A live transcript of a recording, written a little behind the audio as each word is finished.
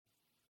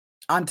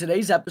On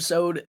today's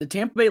episode, the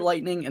Tampa Bay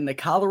Lightning and the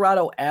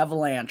Colorado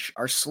Avalanche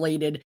are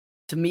slated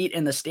to meet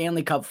in the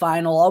Stanley Cup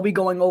Final. I'll be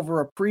going over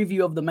a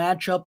preview of the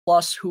matchup,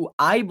 plus who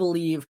I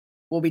believe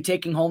will be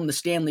taking home the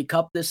Stanley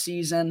Cup this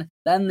season.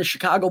 Then the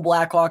Chicago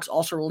Blackhawks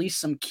also released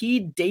some key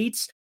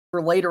dates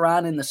for later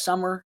on in the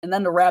summer. And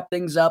then to wrap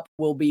things up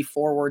will be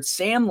forward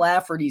Sam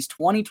Lafferty's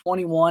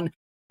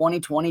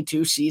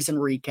 2021-2022 season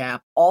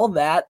recap. All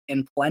that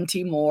and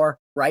plenty more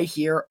right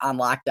here on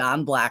Locked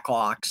On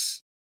Blackhawks.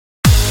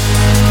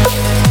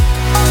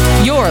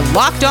 You're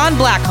Locked On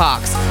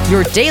Blackhawks,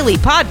 your daily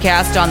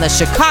podcast on the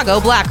Chicago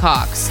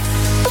Blackhawks.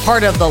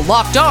 Part of the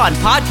Locked On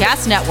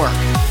Podcast Network,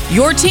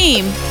 your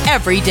team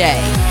every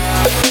day.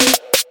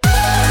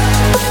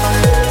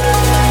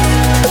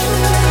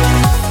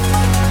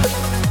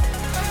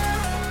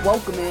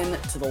 Welcome in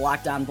to the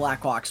Locked On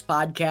Blackhawks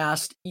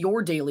podcast,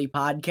 your daily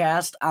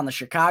podcast on the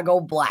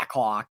Chicago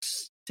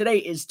Blackhawks. Today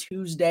is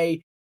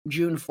Tuesday,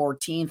 June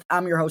 14th.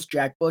 I'm your host,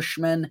 Jack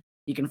Bushman.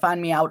 You can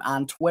find me out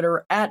on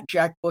Twitter at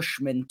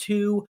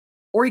JackBushman2,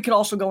 or you can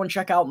also go and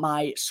check out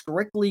my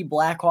Strictly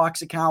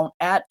Blackhawks account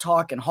at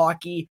Talkin'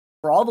 Hockey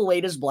for all the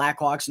latest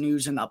Blackhawks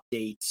news and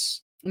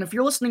updates. And if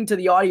you're listening to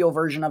the audio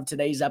version of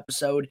today's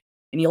episode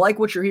and you like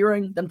what you're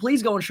hearing, then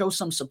please go and show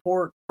some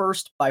support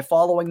first by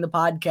following the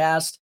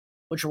podcast,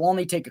 which will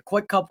only take a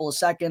quick couple of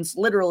seconds.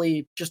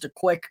 Literally, just a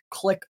quick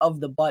click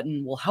of the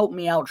button will help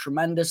me out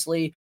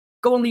tremendously.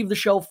 Go and leave the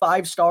show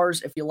 5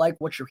 stars if you like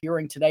what you're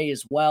hearing today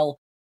as well.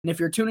 And if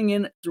you're tuning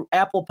in through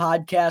Apple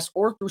Podcasts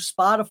or through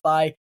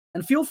Spotify,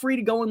 then feel free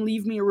to go and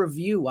leave me a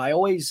review. I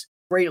always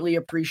greatly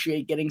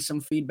appreciate getting some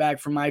feedback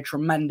from my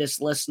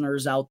tremendous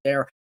listeners out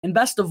there. And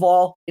best of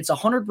all, it's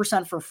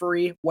 100% for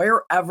free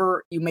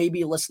wherever you may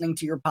be listening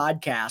to your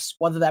podcasts,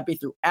 whether that be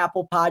through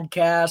Apple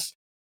Podcasts,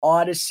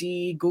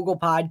 Odyssey, Google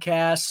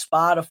Podcasts,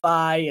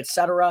 Spotify,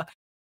 etc.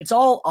 It's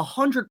all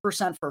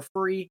 100% for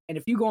free. And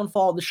if you go and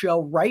follow the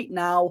show right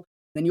now,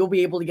 then you'll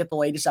be able to get the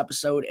latest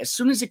episode as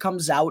soon as it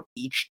comes out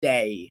each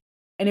day.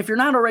 And if you're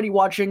not already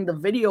watching the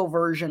video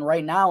version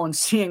right now and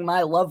seeing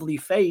my lovely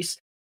face,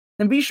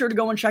 then be sure to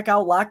go and check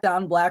out Locked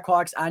On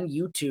Blackhawks on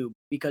YouTube,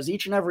 because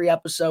each and every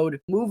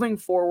episode moving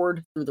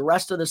forward through the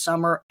rest of the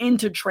summer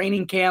into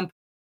training camp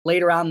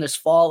later on this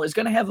fall is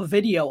going to have a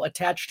video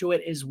attached to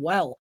it as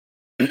well.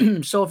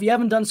 So if you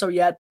haven't done so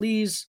yet,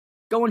 please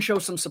go and show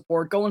some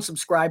support. Go and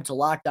subscribe to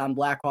Locked On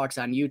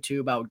Blackhawks on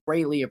YouTube. I would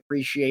greatly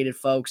appreciate it,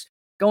 folks.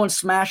 Go and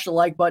smash the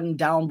like button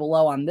down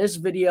below on this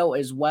video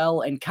as well,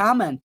 and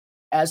comment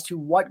as to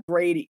what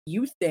grade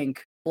you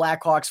think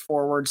Blackhawks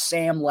forward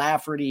Sam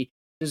Lafferty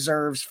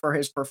deserves for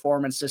his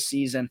performance this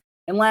season.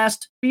 And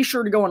last, be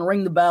sure to go and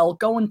ring the bell.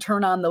 Go and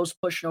turn on those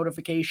push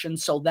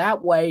notifications so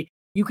that way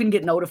you can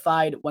get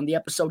notified when the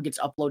episode gets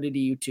uploaded to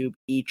YouTube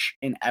each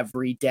and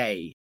every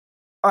day.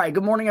 All right,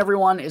 good morning,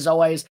 everyone. As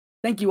always,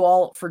 thank you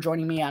all for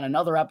joining me on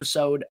another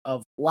episode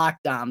of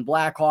Locked On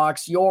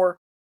Blackhawks, your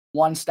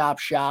one-stop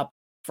shop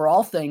for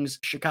all things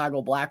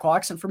Chicago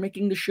Blackhawks, and for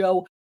making the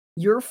show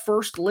your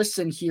first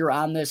listen here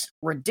on this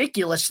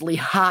ridiculously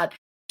hot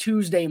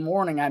Tuesday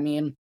morning. I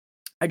mean,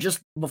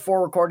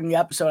 before recording the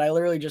episode, I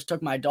literally just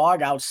took my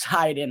dog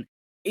outside and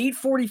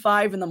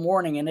 8:45 in the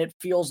morning, and it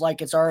feels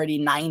like it's already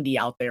 90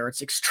 out there.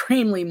 It's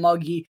extremely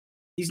muggy.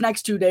 These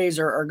next 2 days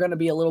are going to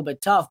be a little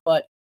bit tough,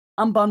 but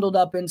I'm bundled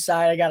up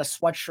inside. I got a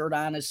sweatshirt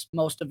on, as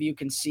most of you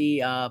can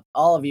see.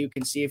 All of you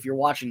can see if you're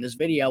watching this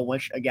video,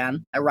 which,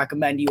 again, I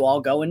recommend you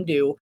all go and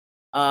do.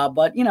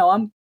 But,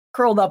 I'm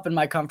curled up in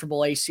my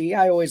comfortable AC.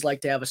 I always like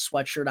to have a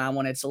sweatshirt on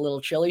when it's a little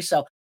chilly.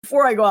 So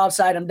before I go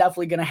outside, I'm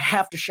definitely going to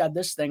have to shed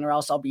this thing, or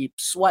else I'll be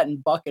sweating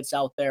buckets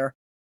out there.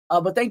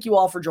 But thank you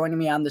all for joining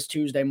me on this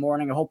Tuesday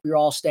morning. I hope you're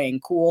all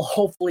staying cool.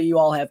 Hopefully you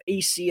all have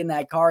AC in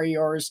that car of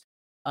yours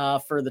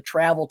for the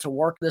travel to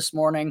work this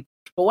morning.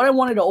 But what I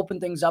wanted to open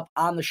things up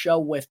on the show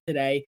with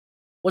today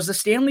was the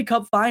Stanley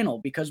Cup Final,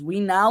 because we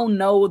now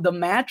know the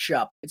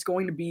matchup. It's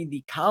going to be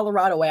the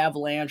Colorado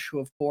Avalanche, who,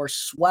 of course,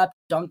 swept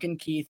Duncan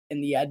Keith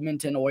and the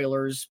Edmonton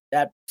Oilers.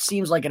 That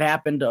seems like it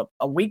happened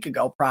a week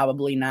ago,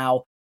 probably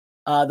now.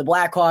 The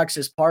Blackhawks,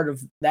 as part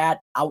of that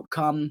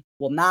outcome,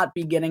 will not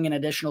be getting an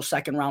additional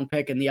second-round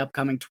pick in the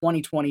upcoming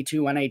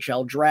 2022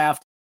 NHL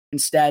Draft.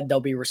 Instead, they'll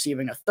be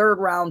receiving a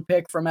third-round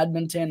pick from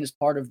Edmonton as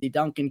part of the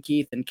Duncan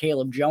Keith and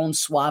Caleb Jones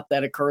swap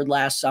that occurred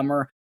last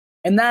summer.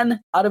 And then,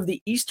 out of the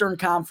Eastern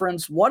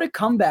Conference, what a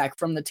comeback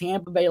from the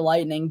Tampa Bay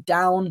Lightning,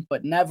 down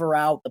but never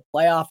out. The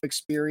playoff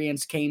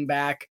experience came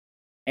back,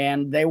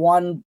 and they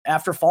won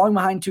after falling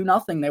behind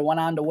 2-0. They went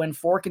on to win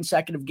 4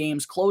 consecutive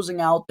games, closing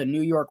out the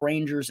New York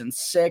Rangers in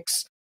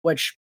 6,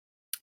 which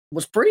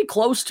was pretty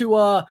close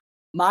to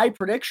my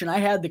prediction. I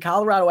had the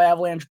Colorado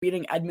Avalanche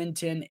beating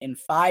Edmonton in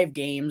 5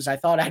 games. I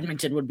thought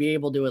Edmonton would be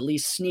able to at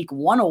least sneak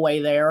one away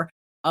there,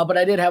 but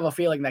I did have a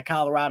feeling that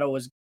Colorado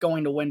was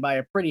going to win by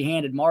a pretty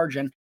handed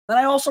margin. Then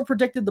I also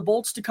predicted the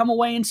Bolts to come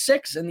away in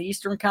 6 in the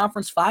Eastern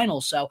Conference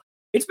Finals. So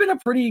it's been a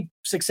pretty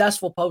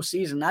successful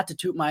postseason, not to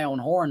toot my own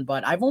horn,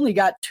 but I've only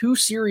got 2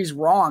 series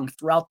wrong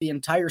throughout the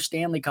entire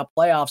Stanley Cup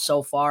playoffs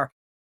so far.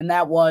 And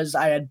that was,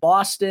 I had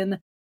Boston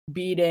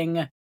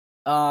beating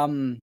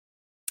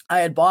I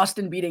had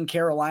Boston beating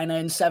Carolina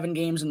in 7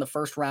 games in the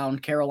first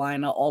round.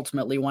 Carolina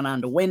ultimately went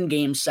on to win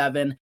game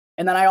 7.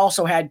 And then I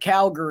also had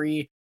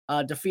Calgary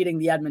defeating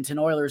the Edmonton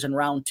Oilers in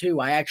round 2.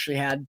 I actually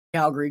had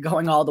Calgary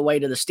going all the way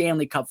to the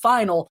Stanley Cup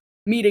final,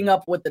 meeting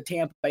up with the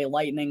Tampa Bay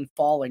Lightning,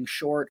 falling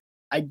short.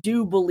 I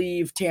do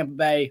believe Tampa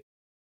Bay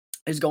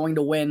is going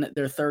to win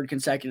their 3rd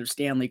consecutive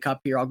Stanley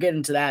Cup here. I'll get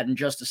into that in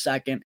just a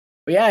second.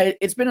 But yeah,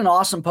 it's been an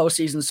awesome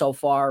postseason so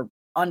far,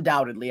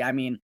 undoubtedly. I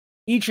mean,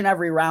 each and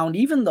every round,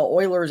 even the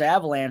Oilers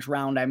Avalanche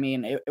round, I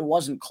mean, it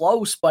wasn't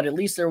close, but at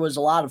least there was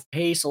a lot of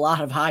pace, a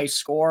lot of high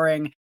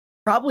scoring.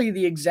 Probably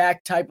the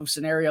exact type of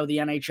scenario the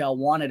NHL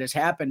wanted has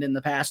happened in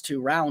the past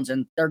 2 rounds,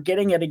 and they're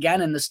getting it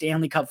again in the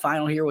Stanley Cup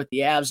final here with the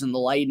Avs and the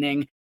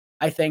Lightning.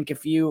 I think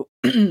if you,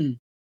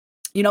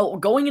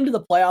 going into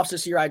the playoffs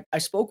this year, I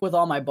spoke with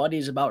all my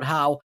buddies about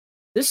how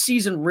this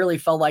season really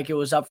felt like it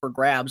was up for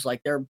grabs.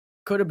 Like there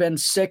could have been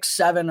 6,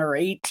 7, or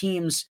 8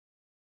 teams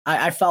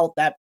I felt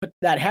that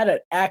had an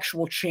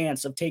actual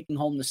chance of taking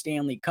home the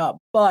Stanley Cup.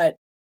 But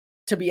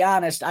to be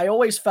honest, I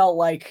always felt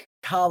like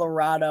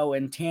Colorado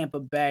and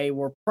Tampa Bay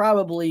were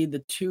probably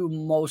the 2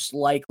 most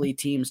likely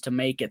teams to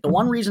make it. The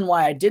one reason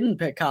why I didn't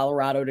pick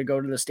Colorado to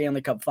go to the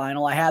Stanley Cup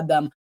final, I had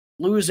them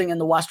losing in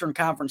the Western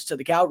Conference to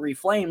the Calgary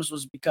Flames,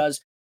 was because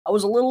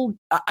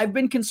I've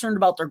been concerned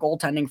about their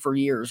goaltending for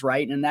years,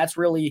 right? And that's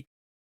really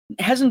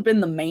hasn't been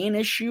the main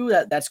issue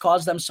that's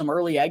caused them some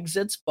early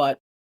exits, but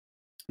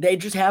they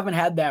just haven't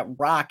had that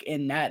rock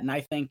in net. And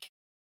I think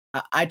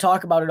I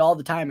talk about it all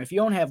the time. If you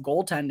don't have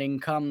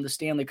goaltending come the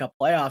Stanley Cup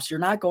playoffs, you're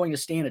not going to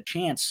stand a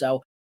chance.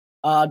 So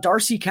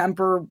Darcy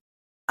Kemper,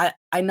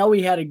 I know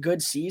he had a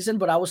good season,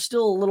 but I was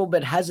still a little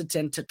bit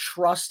hesitant to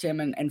trust him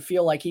and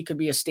feel like he could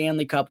be a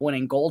Stanley Cup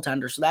winning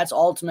goaltender. So that's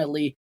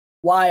ultimately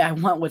why I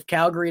went with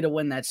Calgary to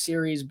win that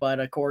series. But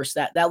of course,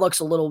 that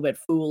looks a little bit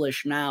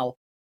foolish now.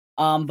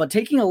 But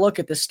taking a look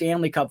at the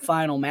Stanley Cup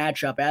final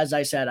matchup, as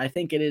I said, I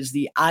think it is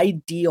the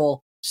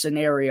ideal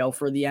scenario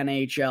for the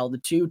NHL. The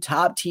 2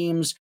 top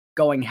teams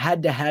going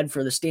head to head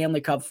for the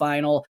Stanley Cup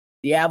final.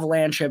 The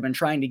Avalanche have been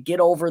trying to get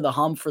over the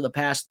hump for the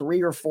past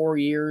 3 or 4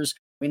 years.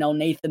 We know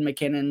Nathan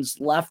MacKinnon's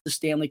left the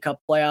Stanley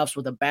Cup playoffs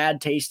with a bad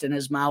taste in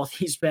his mouth.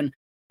 He's been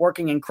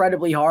working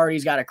incredibly hard.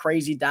 He's got a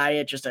crazy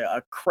diet, just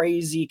a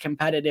crazy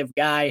competitive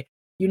guy.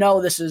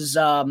 This is,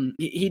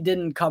 he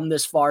didn't come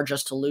this far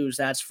just to lose,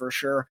 that's for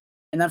sure.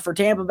 And then for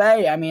Tampa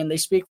Bay, I mean, they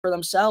speak for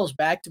themselves.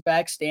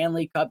 Back-to-back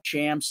Stanley Cup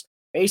champs,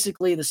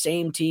 basically the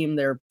same team.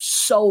 They're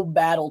so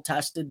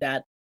battle-tested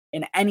that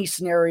in any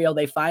scenario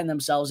they find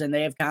themselves in,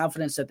 they have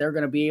confidence that they're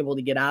going to be able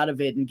to get out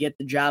of it and get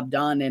the job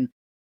done. And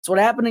it's what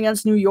happened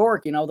against New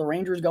York. The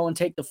Rangers go and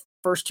take the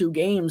first 2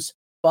 games,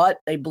 but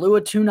they blew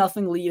a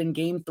 2-0 lead in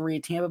game 3.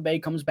 Tampa Bay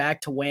comes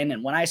back to win.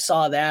 And when I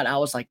saw that, I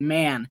was like,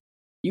 man,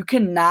 you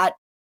cannot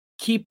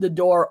keep the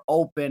door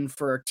open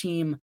for a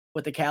team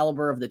with the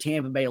caliber of the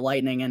Tampa Bay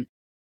Lightning. And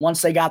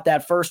once they got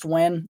that first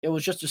win, it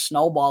was just a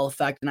snowball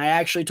effect. And I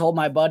actually told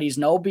my buddies,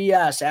 no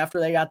BS, after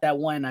they got that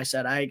win, I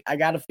said, I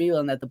got a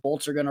feeling that the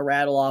Bolts are going to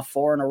rattle off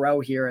 4 in a row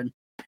here. And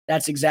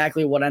that's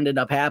exactly what ended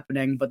up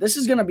happening. But this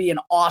is going to be an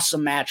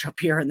awesome matchup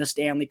here in the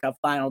Stanley Cup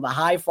final. The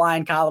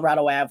high-flying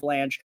Colorado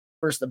Avalanche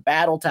versus the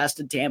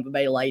battle-tested Tampa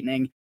Bay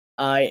Lightning.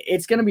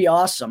 It's going to be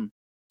awesome.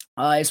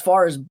 As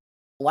far as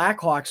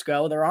Blackhawks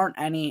go, there aren't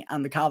any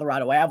on the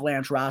Colorado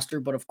Avalanche roster,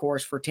 but of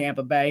course for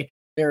Tampa Bay,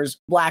 there's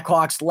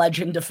Blackhawks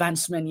legend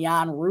defenseman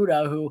Jan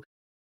Rutta, who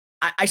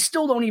I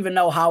still don't even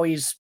know how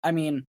it's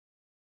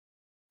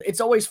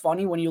always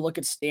funny when you look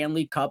at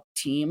Stanley Cup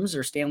teams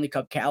or Stanley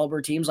Cup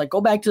caliber teams. Like, go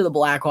back to the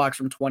Blackhawks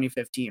from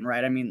 2015,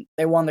 right? I mean,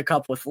 they won the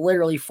cup with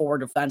literally 4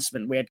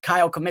 defensemen. We had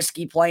Kyle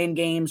Comiskey playing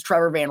games,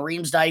 Trevor Van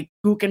Riemsdyk,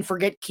 who can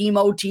forget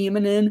Chemo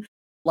teaming in?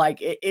 Like,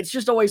 it's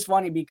just always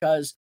funny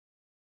because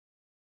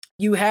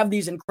you have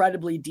these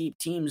incredibly deep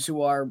teams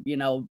who are,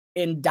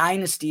 in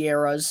dynasty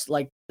eras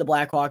like the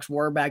Blackhawks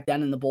were back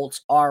then and the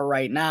Bolts are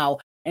right now.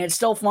 And it's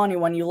still funny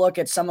when you look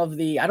at some of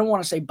the, I don't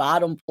want to say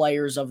bottom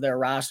players of their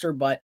roster,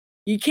 but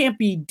you can't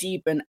be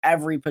deep in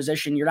every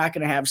position. You're not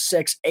going to have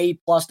 6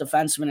 A-plus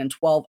defensemen and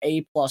 12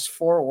 A-plus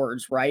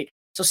forwards, right?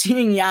 So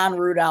seeing Jan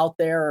Rutta out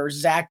there or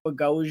Zach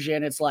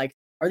Bogosian, it's like,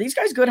 are these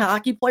guys good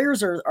hockey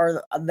players or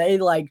are they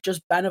like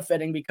just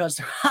benefiting because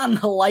they're on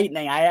the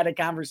Lightning? I had a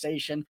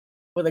conversation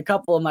with a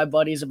couple of my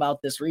buddies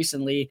about this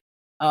recently.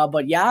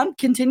 But Jan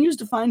continues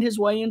to find his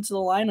way into the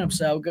lineup,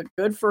 so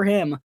good for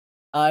him.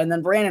 And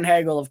then Brandon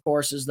Hagel, of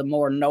course, is the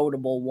more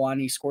notable one.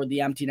 He scored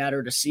the empty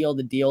netter to seal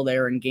the deal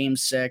there in Game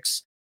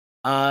 6.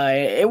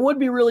 It would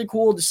be really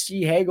cool to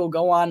see Hagel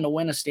go on to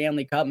win a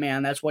Stanley Cup,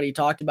 man. That's what he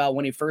talked about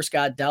when he first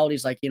got dealt.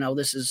 He's like,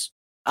 this is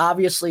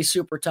obviously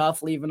super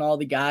tough, leaving all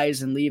the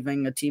guys and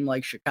leaving a team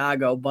like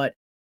Chicago, but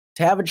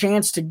to have a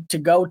chance to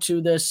go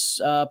to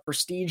this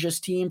prestigious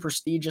team,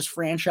 prestigious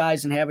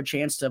franchise, and have a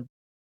chance to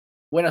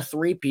win a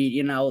three-peat,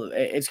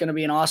 it's going to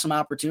be an awesome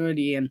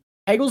opportunity. And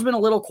Hagel's been a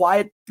little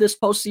quiet this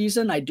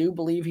postseason. I do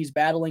believe he's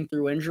battling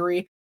through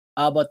injury,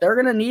 but they're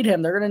going to need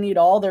him. They're going to need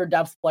all their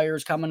depth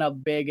players coming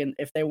up big, and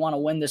if they want to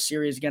win this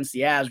series against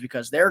the Avs,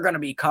 because they're going to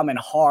be coming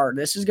hard.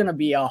 This is going to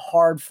be a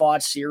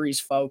hard-fought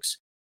series, folks.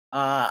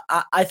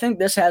 I think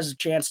this has a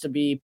chance to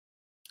be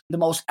the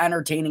most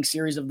entertaining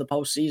series of the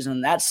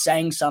postseason. That's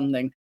saying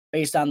something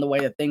based on the way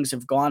that things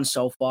have gone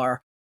so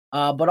far.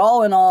 But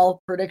all in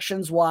all,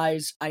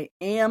 predictions-wise, I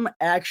am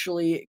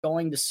actually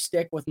going to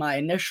stick with my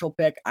initial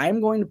pick. I'm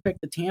going to pick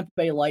the Tampa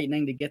Bay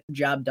Lightning to get the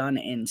job done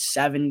in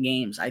 7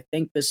 games. I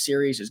think this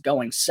series is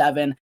going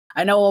 7.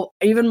 I know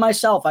even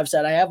myself, I've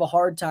said I have a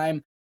hard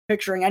time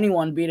picturing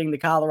anyone beating the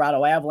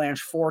Colorado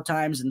Avalanche 4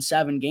 times in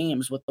 7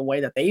 games with the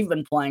way that they've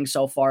been playing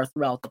so far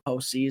throughout the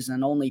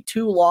postseason. Only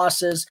 2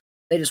 losses.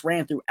 They just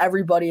ran through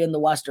everybody in the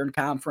Western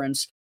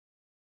Conference.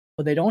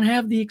 But they don't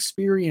have the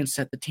experience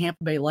that the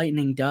Tampa Bay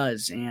Lightning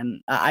does.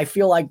 And I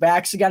feel like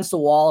backs against the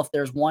wall, if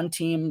there's one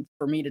team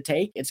for me to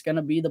take, it's going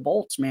to be the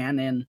Bolts, man.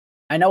 And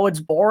I know it's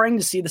boring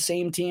to see the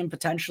same team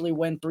potentially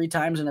win 3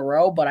 times in a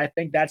row, but I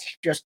think that's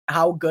just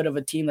how good of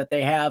a team that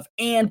they have.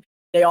 And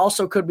they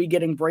also could be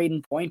getting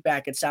Braden Point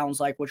back, it sounds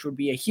like, which would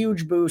be a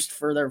huge boost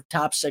for their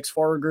top 6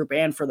 forward group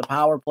and for the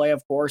power play,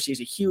 of course.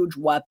 He's a huge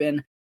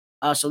weapon.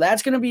 So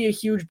that's going to be a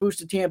huge boost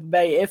to Tampa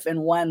Bay if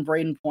and when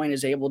Braden Point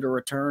is able to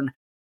return.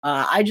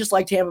 I just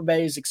like Tampa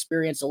Bay's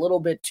experience a little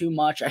bit too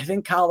much. I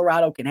think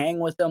Colorado can hang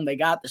with them. They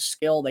got the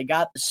skill, they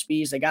got the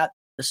speed,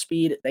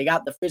 they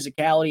got the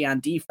physicality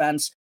on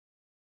defense.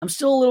 I'm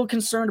still a little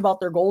concerned about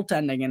their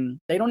goaltending, and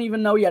they don't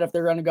even know yet if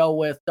they're going to go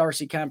with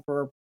Darcy Kemp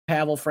or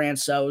Pavel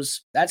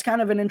Francouz. That's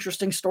kind of an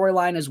interesting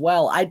storyline as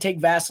well. I'd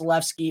take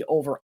Vasilevsky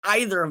over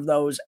either of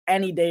those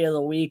any day of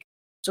the week.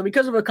 So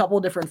because of a couple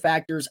of different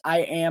factors,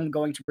 I am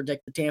going to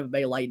predict the Tampa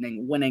Bay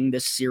Lightning winning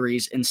this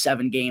series in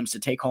 7 games to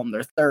take home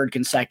their 3rd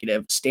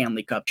consecutive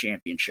Stanley Cup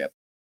championship.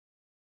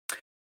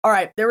 All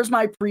right, there was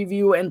my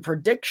preview and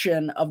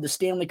prediction of the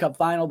Stanley Cup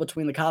final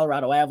between the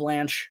Colorado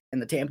Avalanche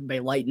and the Tampa Bay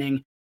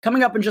Lightning.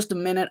 Coming up in just a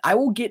minute, I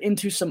will get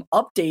into some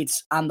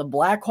updates on the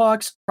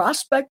Blackhawks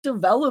prospect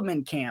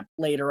development camp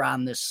later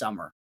on this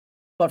summer.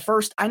 But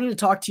first, I need to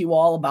talk to you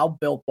all about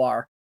Built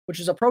Bar, which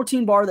is a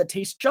protein bar that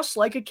tastes just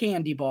like a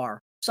candy bar.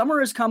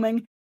 Summer is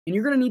coming, and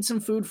you're going to need some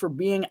food for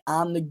being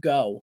on the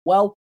go.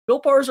 Well,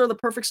 Built Bars are the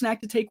perfect snack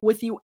to take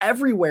with you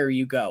everywhere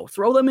you go.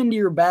 Throw them into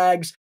your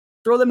bags,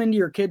 throw them into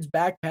your kids'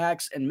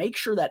 backpacks, and make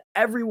sure that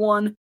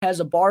everyone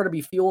has a bar to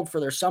be fueled for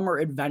their summer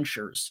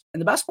adventures.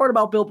 And the best part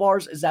about Built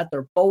Bars is that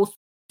they're both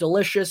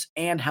delicious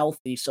and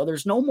healthy, so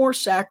there's no more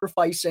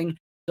sacrificing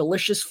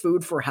delicious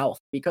food for health,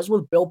 because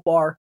with Built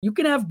Bar, you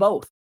can have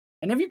both.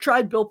 And have you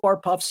tried Built Bar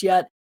Puffs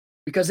yet?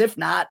 Because if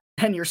not,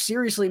 then you're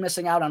seriously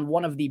missing out on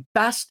one of the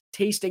best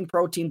tasting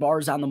protein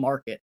bars on the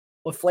market,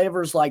 with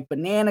flavors like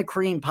banana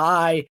cream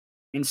pie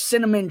and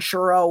cinnamon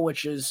churro,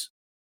 which is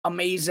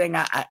amazing.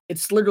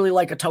 It's literally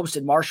like a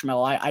toasted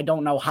marshmallow. I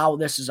don't know how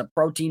this is a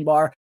protein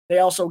bar. They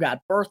also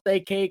got birthday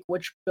cake,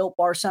 which Built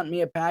Bar sent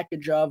me a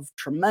package of.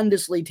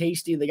 Tremendously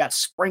tasty. They got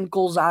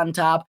sprinkles on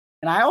top.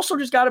 And I also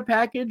just got a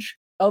package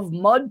of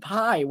mud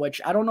pie,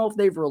 which I don't know if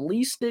they've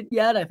released it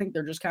yet. I think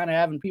they're just kind of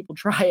having people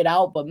try it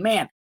out. But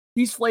man,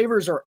 these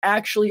flavors are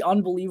actually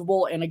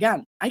unbelievable. And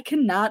again,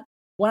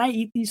 when I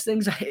eat these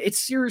things, it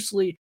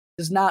seriously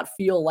does not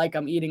feel like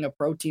I'm eating a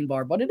protein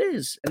bar, but it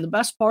is. And the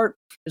best part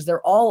is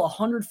they're all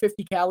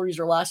 150 calories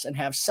or less and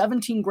have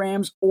 17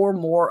 grams or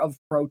more of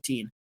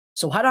protein.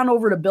 So head on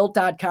over to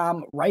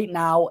Built.com right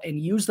now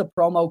and use the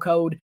promo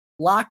code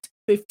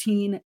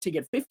LOCKED15 to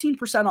get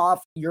 15%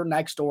 off your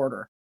next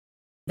order.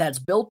 That's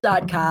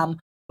Built.com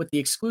with the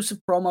exclusive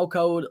promo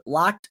code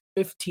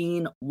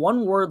LOCKED15,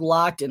 one word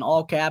locked in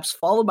all caps,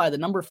 followed by the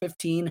number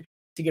 15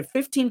 to get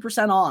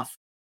 15% off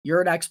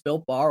your next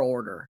Built Bar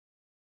order.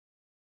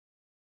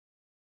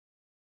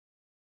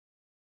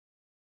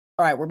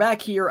 All right, we're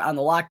back here on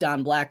the Locked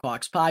On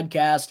Blackhawks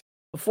podcast.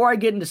 Before I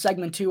get into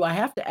segment 2, I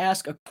have to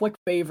ask a quick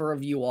favor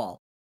of you all.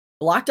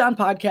 The Locked On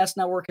Podcast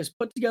Network has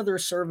put together a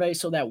survey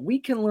so that we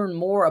can learn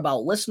more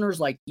about listeners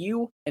like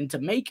you and to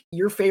make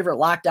your favorite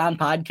Locked On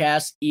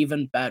podcast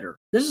even better.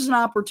 This is an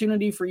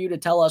opportunity for you to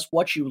tell us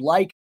what you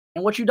like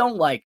and what you don't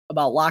like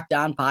about Locked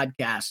On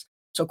Podcasts.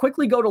 So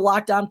quickly go to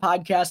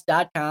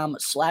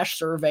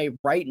lockedonpodcast.com/survey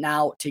right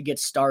now to get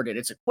started.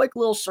 It's a quick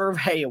little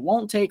survey. It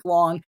won't take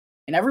long.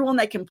 And everyone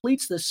that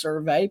completes this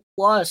survey,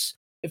 plus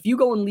if you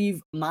go and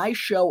leave my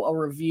show a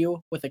review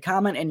with a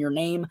comment and your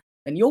name,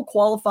 then you'll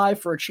qualify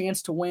for a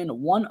chance to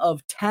win one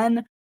of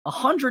 10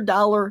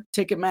 $100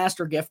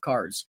 Ticketmaster gift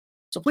cards.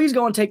 So please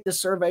go and take this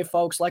survey,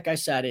 folks. Like I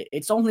said,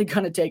 it's only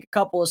going to take a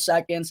couple of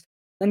seconds.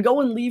 Then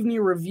go and leave me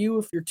a review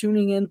if you're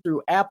tuning in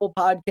through Apple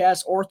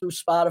Podcasts or through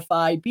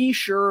Spotify. Be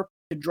sure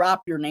to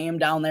drop your name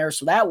down there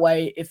so that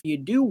way, if you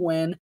do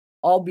win,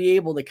 I'll be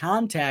able to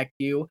contact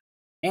you.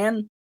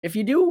 And if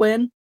you do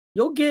win,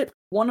 you'll get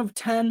one of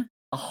 10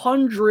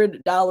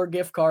 $100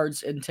 gift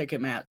cards to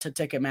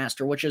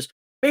Ticketmaster, which is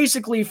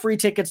basically free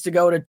tickets to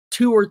go to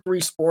 2 or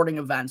 3 sporting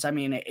events. I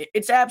mean,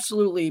 it's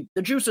absolutely,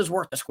 the juice is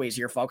worth the squeeze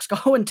here, folks.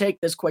 Go and take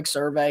this quick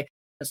survey.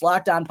 It's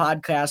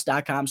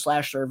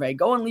lockedonpodcast.com/survey.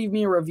 Go and leave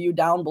me a review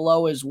down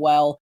below as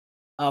well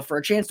for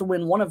a chance to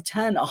win one of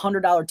 10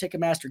 $100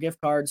 Ticketmaster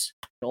gift cards.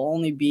 It'll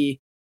only be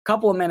a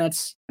couple of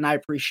minutes, and I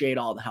appreciate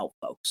all the help,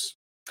 folks.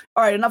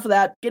 All right, enough of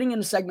that. Getting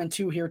into segment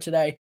 2 here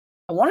today.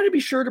 I wanted to be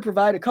sure to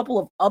provide a couple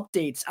of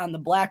updates on the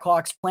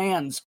Blackhawks'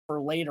 plans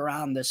for later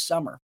on this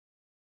summer.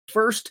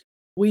 First,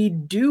 we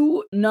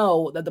do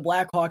know that the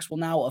Blackhawks will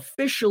now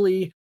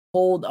officially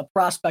hold a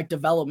prospect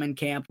development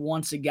camp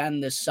once again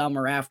this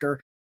summer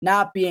after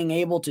not being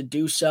able to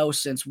do so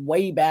since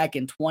way back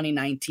in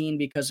 2019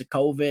 because of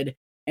COVID.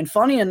 And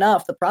funny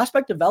enough, the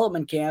prospect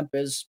development camp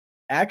is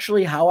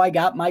actually how I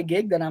got my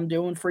gig that I'm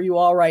doing for you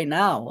all right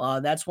now.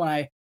 That's when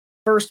I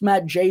first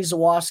met Jay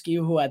Zawoski,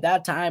 who at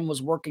that time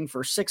was working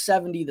for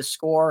 670 The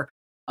Score.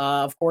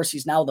 Of course,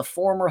 he's now the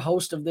former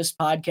host of this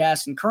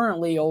podcast and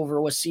currently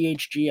over with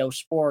CHGO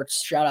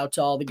Sports. Shout out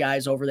to all the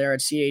guys over there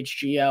at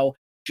CHGO.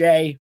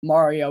 Jay,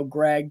 Mario,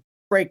 Greg,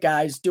 great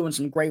guys doing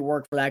some great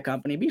work for that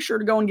company. Be sure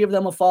to go and give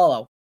them a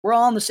follow. We're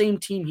all on the same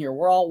team here.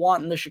 We're all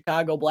wanting the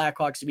Chicago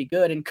Blackhawks to be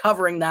good and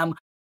covering them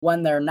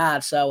when they're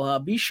not. So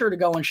be sure to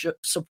go and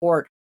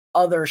support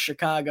other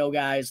Chicago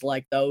guys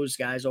like those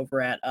guys over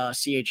at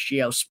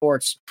CHGO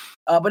Sports.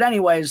 But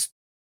anyways,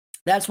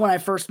 that's when I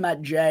first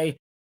met Jay.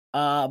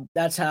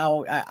 That's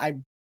how I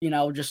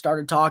just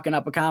started talking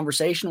up a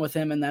conversation with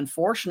him. And then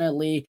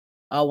fortunately,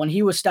 when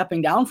he was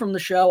stepping down from the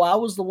show, I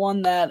was the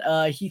one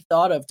that he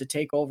thought of to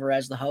take over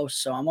as the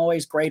host. So I'm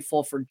always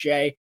grateful for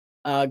Jay.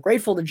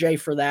 Grateful to Jay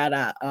for that.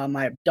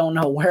 I don't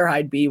know where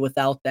I'd be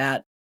without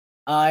that.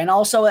 And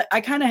also, I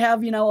kind of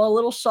have, a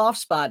little soft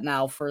spot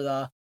now for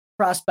the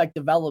prospect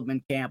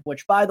development camp,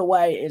 which, by the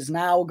way, is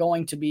now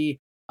going to be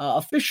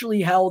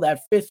officially held at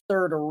Fifth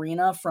Third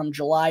Arena from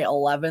July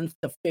 11th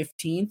to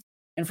 15th.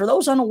 And for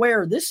those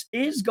unaware, this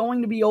is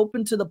going to be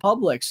open to the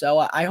public.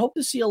 So I hope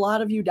to see a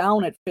lot of you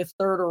down at Fifth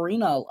Third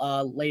Arena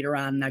later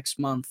on next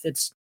month.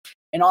 It's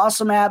an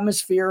awesome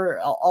atmosphere.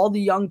 All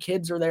the young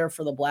kids are there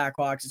for the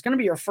Blackhawks. It's going to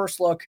be your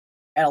first look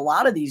at a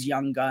lot of these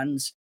young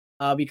guns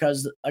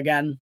because,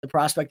 again, the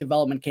prospect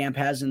development camp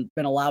hasn't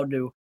been allowed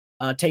to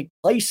take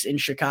place in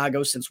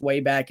Chicago since way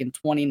back in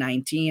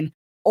 2019.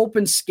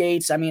 Open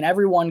skates. I mean,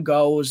 everyone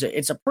goes.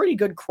 It's a pretty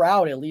good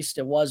crowd, at least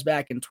it was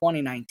back in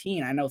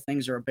 2019. I know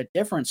things are a bit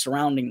different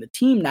surrounding the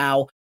team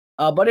now,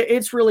 but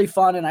it's really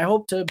fun, and I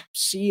hope to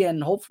see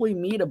and hopefully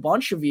meet a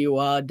bunch of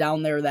you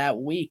down there that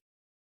week.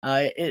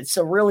 It's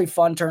a really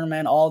fun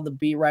tournament. All the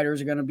beat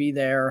writers are going to be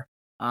there.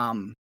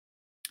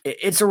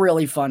 It's a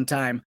really fun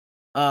time.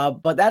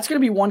 But that's going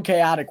to be one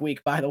chaotic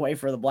week, by the way,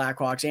 for the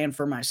Blackhawks and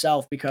for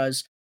myself,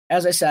 because,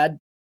 as I said,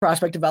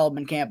 prospect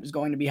development camp is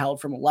going to be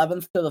held from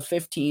 11th to the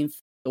 15th.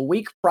 The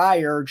week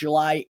prior,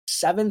 July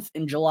 7th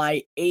and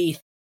July 8th,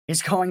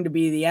 is going to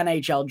be the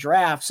NHL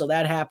draft. So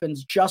that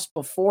happens just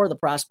before the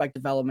prospect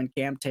development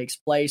camp takes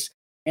place.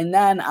 And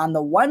then on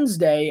the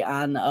Wednesday,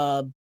 on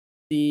I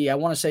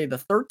want to say the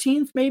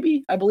 13th,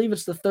 maybe? I believe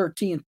it's the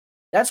 13th.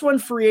 That's when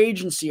free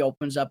agency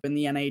opens up in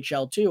the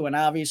NHL too. And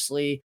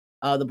obviously,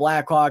 the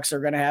Blackhawks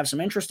are going to have some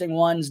interesting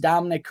ones.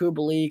 Dominic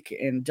Kubalik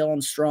and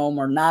Dylan Strome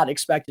are not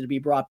expected to be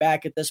brought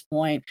back at this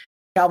point.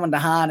 Calvin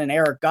DeHaan and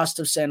Eric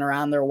Gustafsson are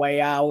on their way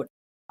out.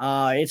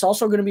 It's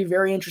also going to be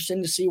very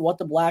interesting to see what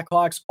the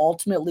Blackhawks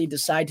ultimately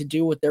decide to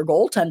do with their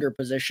goaltender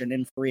position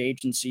in free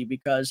agency,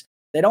 because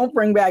they don't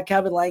bring back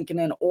Kevin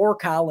Lankinen or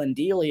Colin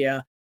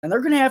Delia, and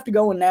they're going to have to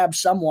go and nab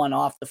someone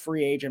off the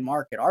free agent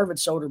market. Arvid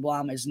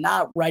Soderblom is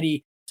not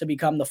ready to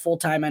become the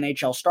full-time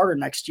NHL starter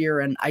next year,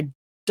 and I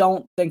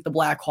don't think the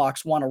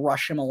Blackhawks want to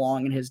rush him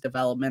along in his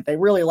development. They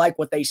really like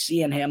what they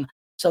see in him,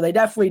 so they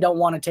definitely don't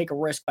want to take a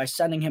risk by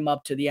sending him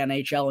up to the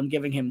NHL and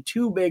giving him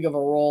too big of a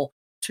role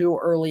too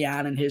early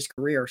on in his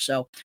career.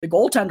 So the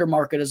goaltender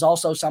market is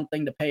also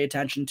something to pay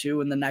attention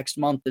to in the next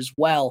month as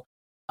well.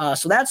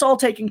 So that's all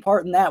taking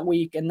part in that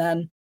week. And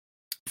then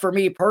for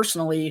me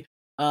personally,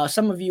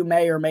 some of you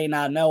may or may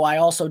not know, I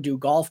also do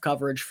golf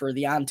coverage for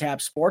the On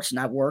Tap Sports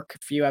Network.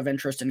 If you have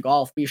interest in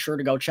golf, be sure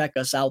to go check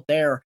us out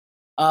there.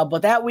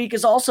 But that week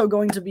is also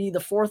going to be the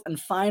fourth and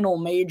final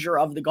major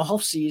of the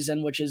golf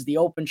season, which is the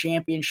Open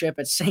Championship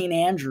at St.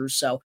 Andrews.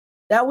 So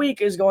that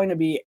week is going to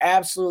be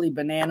absolutely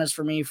bananas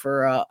for me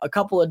for a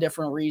couple of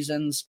different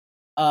reasons.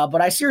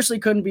 But I seriously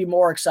couldn't be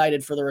more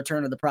excited for the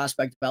return of the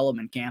prospect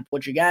development camp,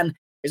 which again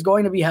is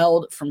going to be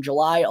held from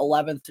July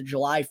 11th to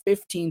July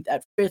 15th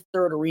at Fifth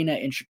Third Arena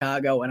in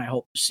Chicago. And I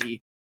hope to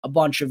see a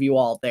bunch of you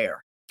all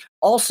there.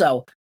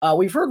 Also,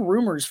 we've heard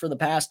rumors for the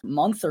past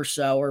month or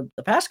so, or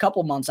the past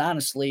couple months,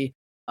 honestly,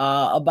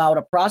 about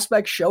a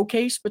prospect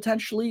showcase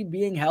potentially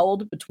being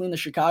held between the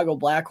Chicago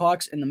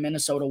Blackhawks and the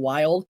Minnesota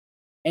Wild.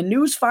 And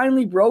news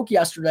finally broke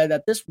yesterday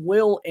that this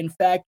will, in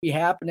fact, be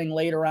happening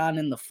later on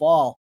in the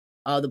fall.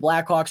 The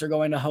Blackhawks are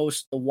going to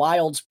host the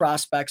Wild's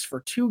prospects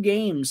for 2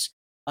 games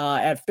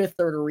at Fifth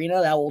Third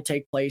Arena. That will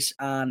take place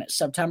on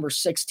September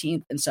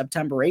 16th and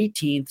September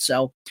 18th.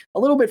 So a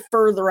little bit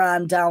further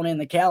on down in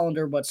the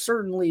calendar, but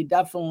certainly,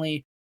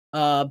 definitely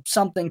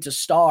something to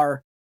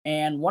star.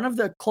 And one of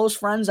the close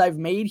friends I've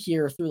made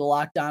here through the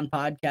Locked On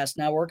Podcast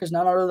Network is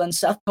none other than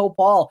Seth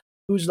Topal,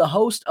 who's the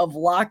host of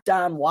Locked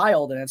On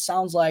Wild. And it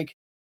sounds like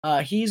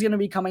he's going to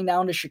be coming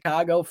down to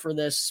Chicago for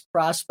this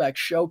prospect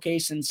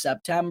showcase in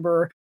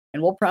September.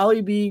 And we'll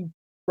probably be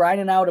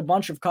grinding out a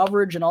bunch of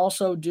coverage and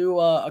also do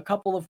a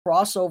couple of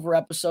crossover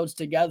episodes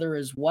together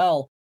as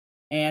well.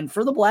 And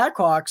for the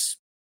Blackhawks,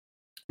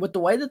 with the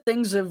way that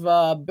things have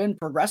been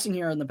progressing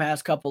here in the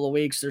past couple of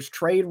weeks, there's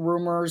trade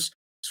rumors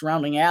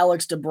surrounding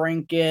Alex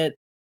DeBrincat.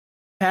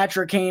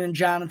 Patrick Kane and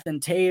Jonathan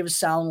Toews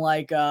sound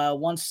like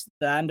once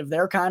the end of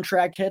their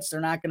contract hits,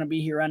 they're not going to be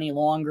here any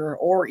longer,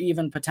 or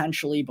even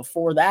potentially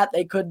before that,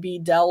 they could be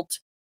dealt.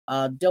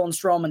 Dylan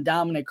Strome and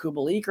Dominic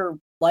Kubalik are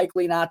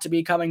likely not to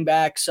be coming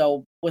back.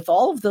 So with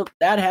all of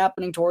that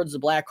happening towards the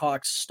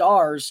Blackhawks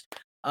stars,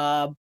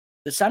 the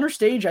center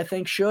stage, I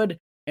think, should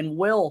and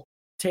will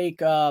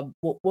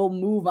we'll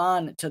move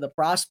on to the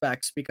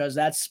prospects, because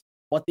that's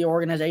what the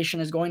organization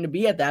is going to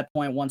be at that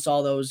point once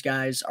all those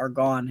guys are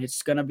gone.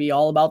 It's going to be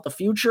all about the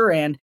future,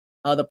 and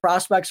the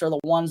prospects are the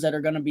ones that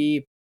are going to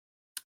be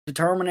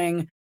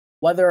determining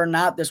whether or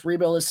not this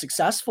rebuild is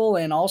successful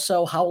and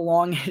also how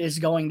long it is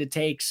going to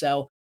take.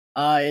 So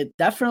it's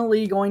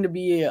definitely going to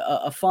be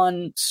a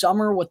fun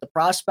summer with the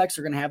prospects.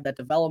 They're going to have that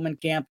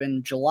development camp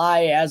in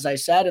July, as I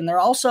said, and they're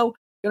also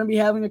going to be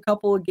having a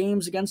couple of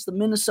games against the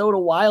Minnesota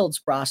Wild's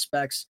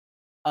prospects.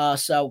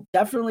 So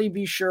definitely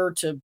be sure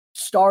to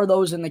star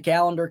those in the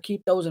calendar,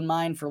 keep those in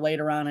mind for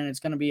later on, and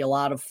it's going to be a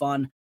lot of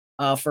fun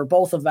for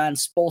both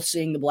events, both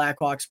seeing the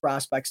Blackhawks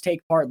prospects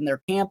take part in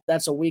their camp.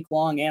 That's a week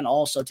long, and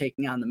also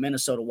taking on the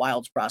Minnesota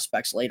Wild's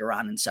prospects later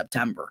on in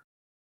September.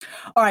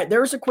 All right,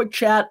 there's a quick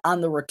chat on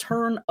the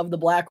return of the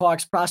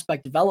Blackhawks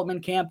prospect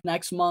development camp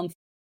next month.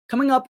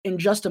 Coming up in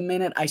just a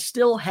minute, I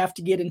still have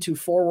to get into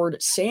forward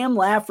Sam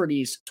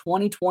Lafferty's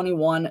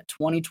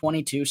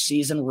 2021-2022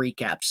 season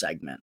recap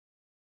segment.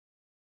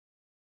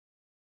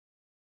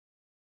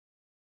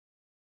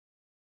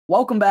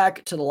 Welcome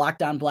back to the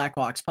Locked On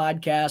Blackhawks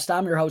podcast.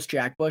 I'm your host,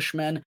 Jack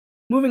Bushman.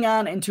 Moving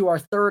on into our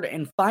third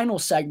and final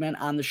segment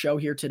on the show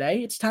here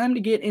today, it's time to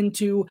get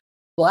into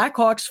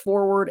Blackhawks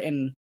forward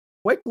and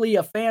quickly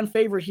a fan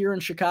favorite here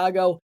in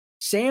Chicago,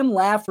 Sam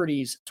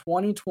Lafferty's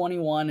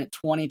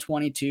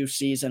 2021-2022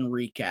 season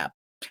recap.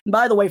 And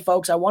by the way,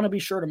 folks, I want to be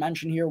sure to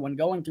mention here when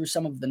going through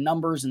some of the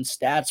numbers and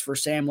stats for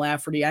Sam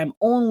Lafferty, I'm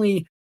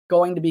only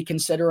going to be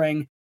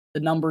considering the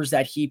numbers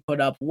that he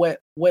put up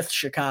with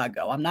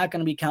Chicago. I'm not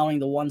going to be counting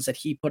the ones that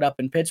he put up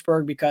in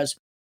Pittsburgh because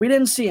we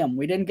didn't see him.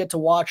 We didn't get to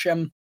watch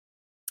him,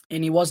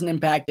 and he wasn't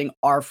impacting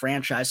our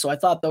franchise. So I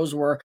thought those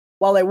were,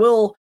 while they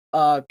will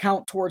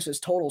count towards his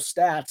total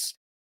stats,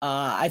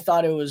 I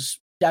thought it was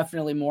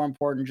definitely more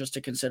important just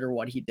to consider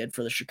what he did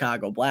for the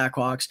Chicago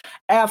Blackhawks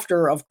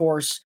after, of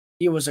course,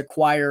 he was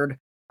acquired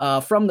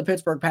from the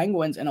Pittsburgh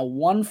Penguins in a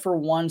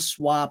 1-for-1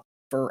 swap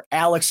for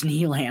Alex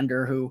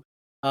Nylander, who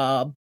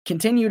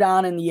continued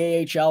on in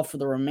the AHL for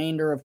the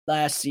remainder of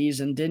last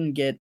season, didn't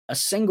get a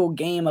single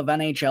game of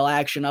NHL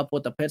action up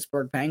with the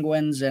Pittsburgh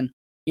Penguins, and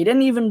he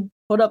didn't even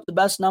put up the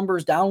best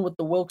numbers down with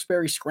the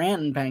Wilkes-Barre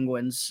Scranton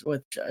Penguins,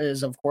 which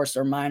is, of course,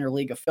 their minor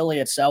league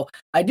affiliate. So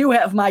I do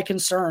have my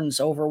concerns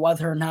over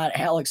whether or not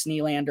Alex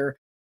Nylander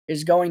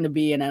is going to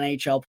be an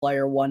NHL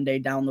player one day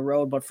down the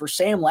road. But for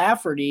Sam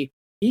Lafferty,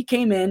 he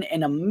came in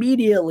and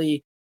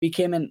immediately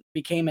became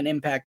an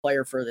impact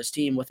player for this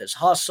team with his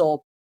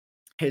hustle,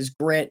 his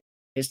grit,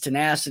 his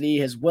tenacity,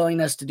 his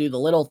willingness to do the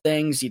little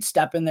things. He'd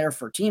step in there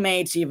for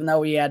teammates, even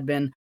though he had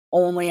been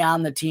only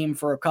on the team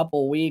for a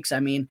couple of weeks. I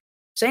mean,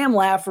 Sam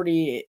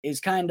Lafferty is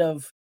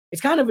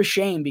it's kind of a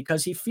shame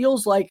because he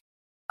feels like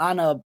on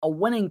a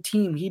winning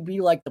team, he'd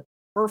be like the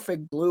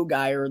perfect glue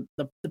guy or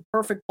the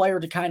perfect player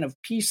to kind of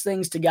piece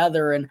things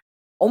together, and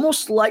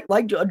almost like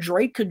a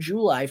Drake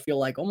Caggiula, I feel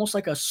like, almost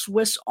like a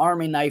Swiss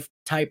Army knife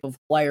type of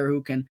player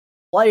who can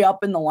play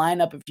up in the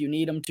lineup if you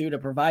need him to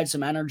provide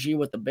some energy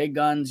with the big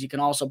guns. You can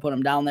also put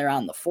him down there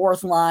on the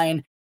fourth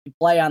line. You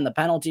play on the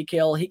penalty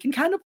kill. He can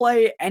kind of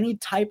play any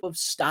type of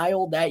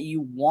style that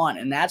you want,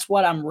 and that's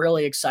what I'm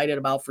really excited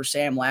about for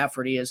Sam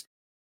Lafferty is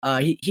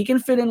he can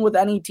fit in with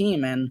any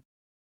team, and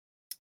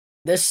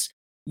this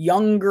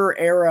younger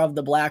era of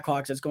the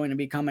Blackhawks is going to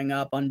be coming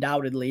up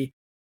undoubtedly.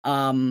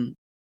 Sam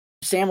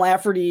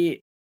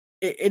Lafferty,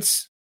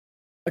 it's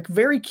a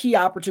very key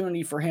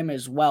opportunity for him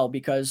as well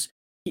because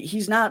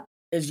he's not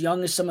as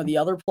young as some of the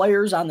other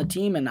players on the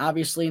team, and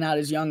obviously not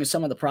as young as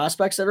some of the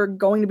prospects that are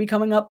going to be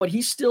coming up, but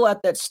he's still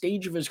at that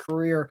stage of his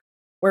career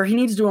where he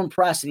needs to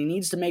impress and he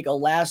needs to make a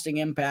lasting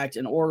impact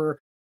in order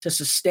to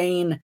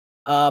sustain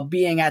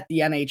being at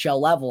the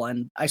NHL level.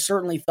 And I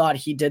certainly thought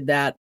he did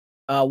that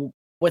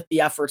with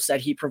the efforts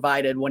that he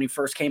provided when he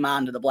first came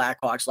on to the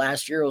Blackhawks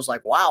last year. It was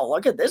like, wow,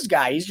 look at this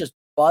guy. He's just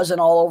buzzing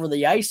all over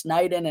the ice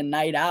night in and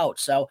night out.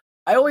 So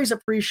I always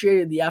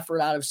appreciated the effort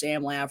out of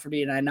Sam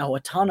Lafferty, and I know a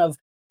ton of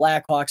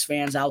Blackhawks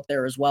fans out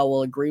there as well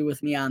will agree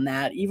with me on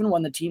that. Even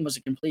when the team was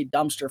a complete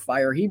dumpster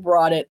fire, he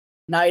brought it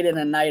night in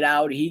and night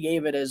out. He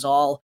gave it his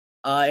all.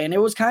 And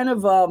it was kind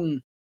of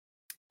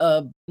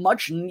a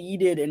much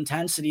needed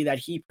intensity that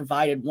he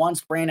provided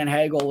once Brandon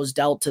Hagel was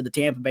dealt to the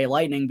Tampa Bay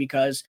Lightning,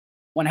 because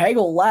when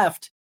Hagel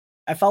left,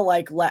 I felt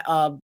like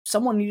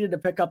someone needed to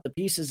pick up the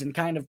pieces and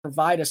kind of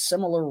provide a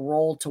similar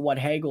role to what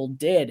Hagel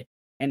did.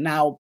 And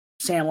now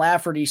Sam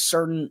Lafferty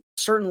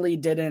certainly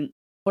didn't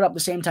put up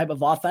the same type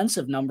of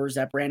offensive numbers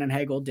that Brandon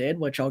Hagel did,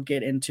 which I'll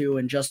get into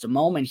in just a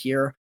moment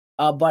here.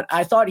 But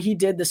I thought he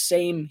did the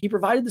same. He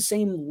provided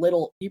the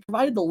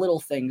little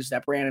things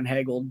that Brandon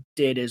Hagel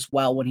did as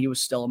well when he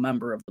was still a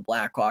member of the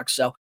Blackhawks.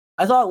 So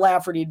I thought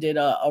Lafferty did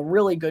a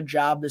really good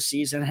job this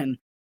season. And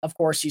of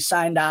course, he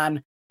signed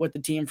on with the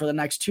team for the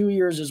next 2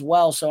 years as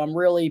well. So I'm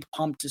really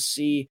pumped to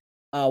see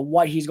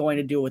what he's going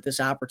to do with this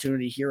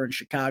opportunity here in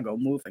Chicago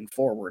moving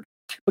forward.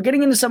 But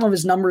getting into some of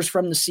his numbers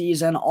from the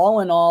season,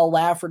 all in all,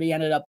 Lafferty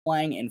ended up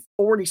playing in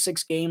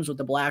 46 games with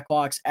the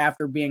Blackhawks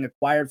after being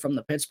acquired from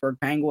the Pittsburgh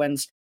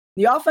Penguins.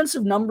 The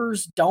offensive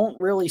numbers don't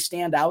really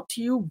stand out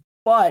to you,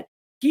 but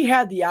he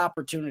had the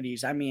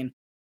opportunities. I mean,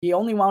 he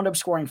only wound up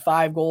scoring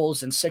 5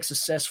 goals and 6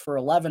 assists for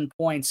 11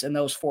 points in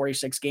those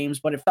 46 games,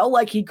 but it felt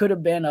like he could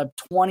have been a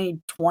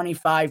 20,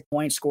 25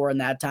 point scorer in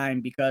that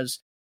time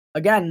because,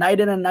 again, night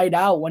in and night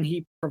out, when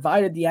he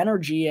provided the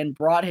energy and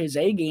brought his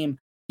A game,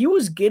 he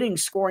was getting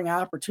scoring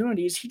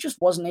opportunities. He just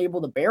wasn't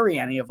able to bury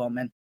any of them.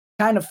 And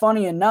kind of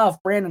funny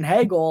enough, Brandon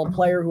Hagel, a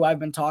player who I've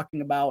been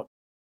talking about,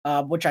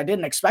 which I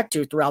didn't expect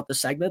to throughout the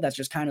segment. That's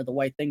just kind of the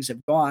way things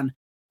have gone.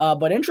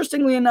 But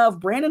interestingly enough,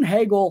 Brandon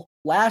Hagel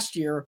last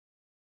year,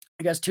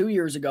 I guess 2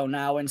 years ago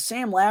now, and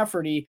Sam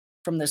Lafferty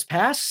from this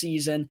past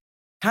season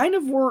kind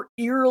of were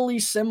eerily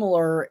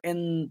similar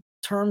in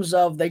terms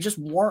of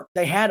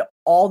they had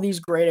all these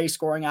grade A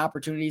scoring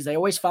opportunities. They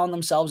always found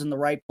themselves in the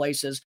right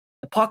places.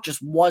 The puck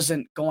just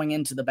wasn't going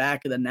into the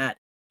back of the net.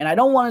 And I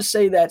don't want to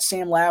say that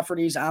Sam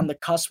Lafferty's on the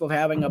cusp of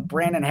having a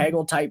Brandon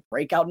Hagel type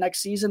breakout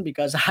next season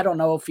because I don't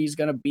know if he's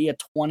going to be a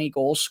 20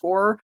 goal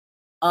scorer.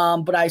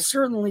 But I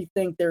certainly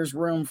think there's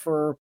room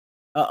for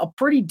a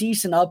pretty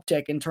decent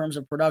uptick in terms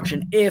of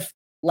production if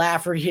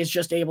Lafferty is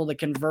just able to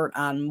convert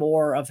on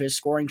more of his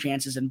scoring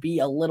chances and be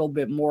a little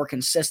bit more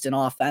consistent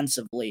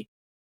offensively.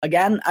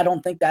 Again, I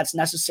don't think that's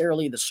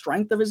necessarily the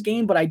strength of his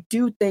game, but I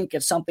do think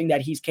it's something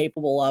that he's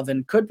capable of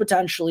and could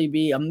potentially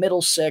be a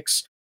middle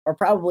six or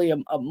probably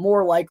a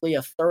more likely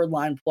a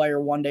third-line player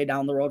one day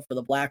down the road for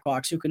the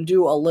Blackhawks who can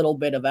do a little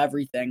bit of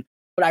everything.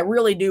 But I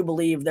really do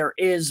believe there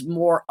is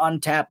more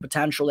untapped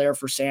potential there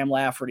for Sam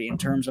Lafferty in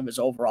terms of his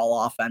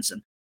overall offense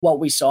and what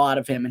we saw out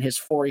of him in his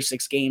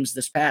 46 games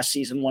this past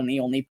season when he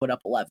only put up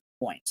 11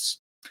 points.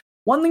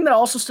 One thing that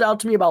also stood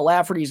out to me about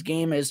Lafferty's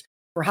game is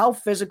for how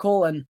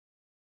physical and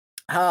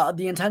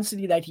the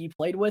intensity that he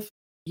played with,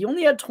 he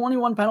only had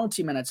 21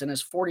 penalty minutes in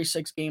his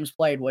 46 games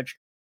played, which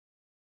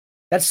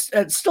that's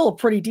still a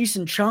pretty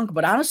decent chunk,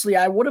 but honestly,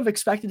 I would have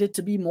expected it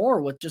to be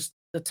more with just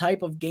the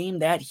type of game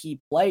that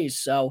he plays.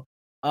 So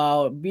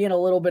being a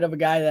little bit of a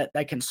guy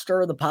that can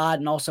stir the pot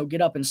and also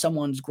get up in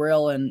someone's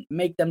grill and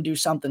make them do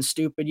something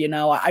stupid,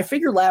 I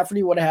figured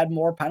Lafferty would have had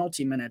more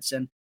penalty minutes.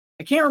 And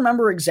I can't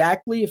remember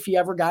exactly if he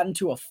ever got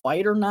into a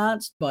fight or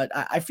not, but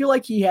I feel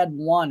like he had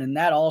one, and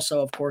that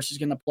also, of course, is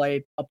going to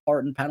play a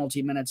part in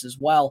penalty minutes as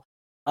well.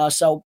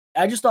 So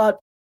I just thought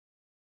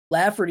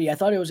Lafferty, I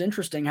thought it was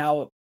interesting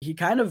how he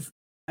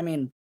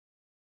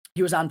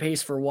he was on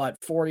pace for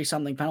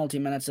 40-something penalty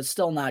minutes. It's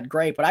still not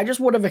great, but I just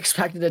would have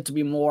expected it to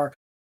be more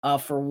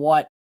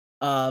for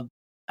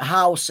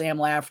how Sam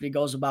Lafferty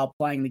goes about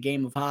playing the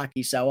game of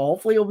hockey. So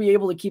hopefully he'll be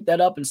able to keep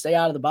that up and stay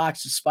out of the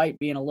box despite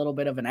being a little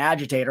bit of an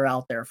agitator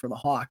out there for the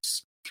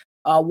Hawks.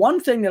 One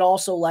thing that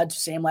also led to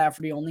Sam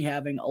Lafferty only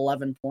having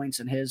 11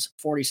 points in his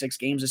 46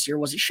 games this year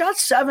was he shot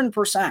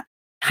 7%.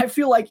 I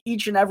feel like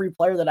each and every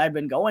player that I've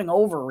been going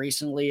over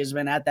recently has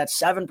been at that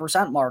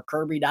 7% mark.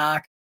 Kirby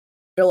Dach,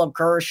 Philip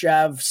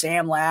Kurashev,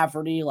 Sam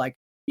Lafferty. Like,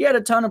 he had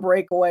a ton of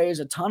breakaways,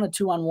 a ton of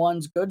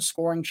 2-on-1s, good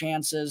scoring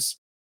chances.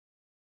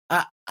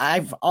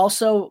 I've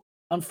also,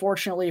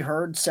 unfortunately,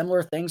 heard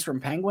similar things from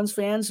Penguins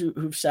fans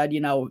who've said,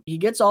 he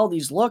gets all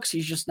these looks,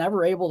 he's just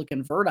never able to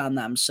convert on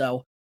them.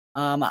 So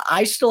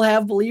I still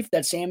have belief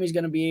that Sammy's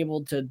going to be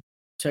able to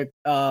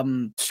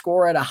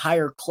score at a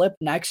higher clip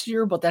next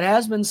year, but that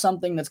has been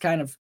something that's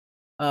kind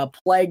of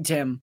plagued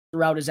him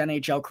throughout his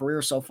NHL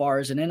career so far,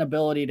 is an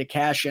inability to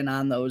cash in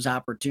on those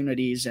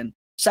opportunities. And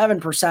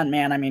 7%,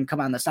 man, I mean, come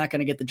on, that's not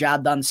going to get the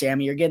job done,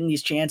 Sammy. You're getting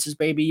these chances,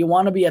 baby. You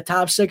want to be a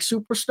top 6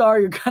 superstar,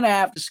 you're going to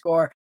have to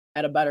score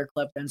at a better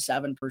clip than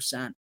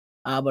 7%.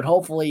 But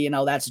hopefully,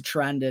 that's a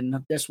trend,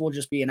 and this will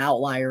just be an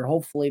outlier.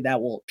 Hopefully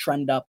that will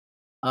trend up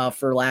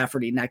for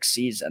Lafferty next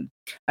season.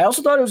 I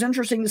also thought it was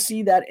interesting to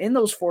see that in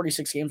those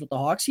 46 games with the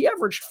Hawks, he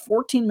averaged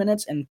 14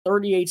 minutes and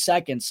 38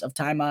 seconds of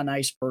time on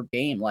ice per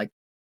game. Like,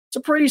 it's a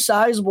pretty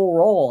sizable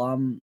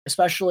role,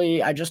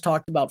 especially I just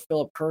talked about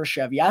Philip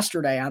Kurashev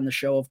yesterday on the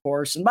show, of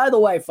course. And by the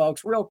way,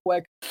 folks, real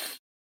quick, if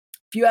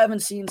you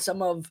haven't seen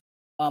some of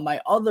my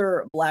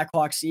other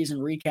Blackhawks season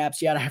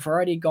recaps yet, I've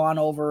already gone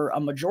over a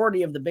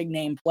majority of the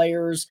big-name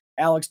players: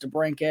 Alex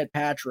DeBrincat,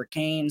 Patrick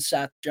Kane,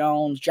 Seth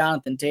Jones,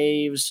 Jonathan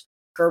Toews,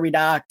 Kirby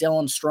Dach,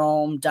 Dylan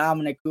Strome,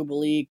 Dominic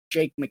Kubalik,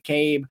 Jake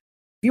McCabe.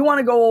 If you want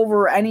to go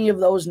over any of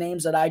those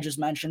names that I just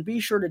mentioned, be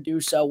sure to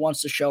do so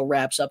once the show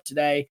wraps up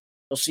today.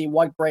 You'll see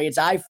what grades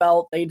I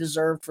felt they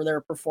deserved for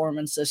their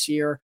performance this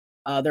year.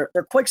 They're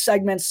quick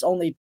segments,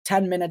 only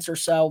 10 minutes or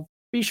so.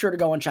 be sure to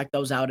go and check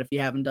those out if you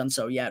haven't done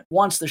so yet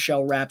once the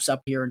show wraps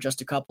up here in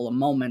just a couple of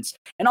moments.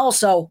 And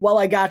also, while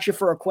I got you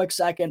for a quick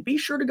second, be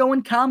sure to go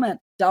and comment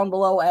down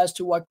below as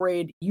to what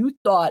grade you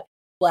thought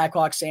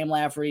Blackhawk Sam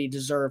Lafferty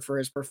deserved for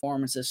his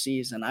performance this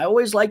season. I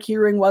always like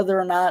hearing whether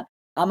or not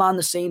I'm on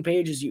the same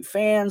page as you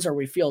fans or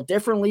we feel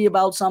differently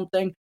about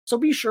something. So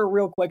be sure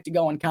real quick to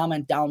go and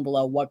comment down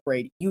below what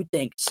grade you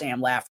think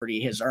Sam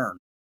Lafferty has earned.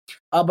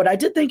 But I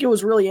did think it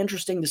was really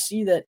interesting to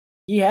see that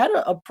he had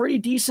a pretty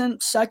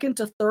decent second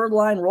to third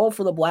line role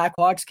for the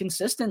Blackhawks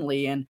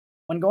consistently. And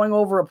when going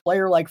over a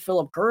player like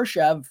Philip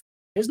Kurashev,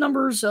 his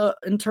numbers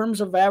in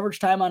terms of average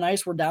time on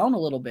ice were down a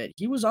little bit.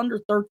 He was under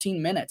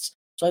 13 minutes.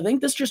 So I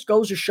think this just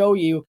goes to show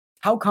you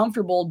how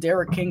comfortable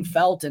Derek King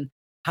felt and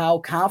how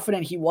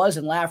confident he was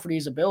in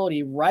Lafferty's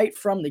ability right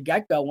from the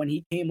get-go when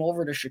he came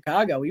over to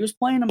Chicago. He was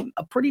playing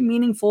a pretty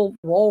meaningful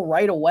role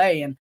right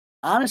away. And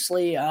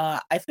honestly, I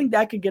think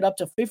that could get up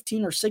to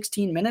 15 or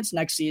 16 minutes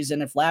next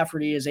season if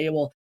Lafferty is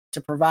able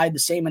to provide the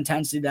same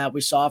intensity that we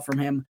saw from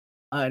him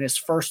in his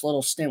first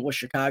little stint with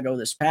Chicago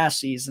this past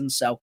season.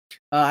 So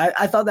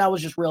I thought that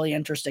was just really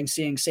interesting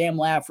seeing Sam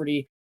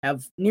Lafferty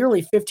have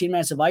nearly 15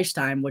 minutes of ice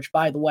time, which,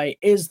 by the way,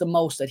 is the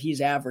most that he's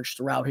averaged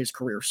throughout his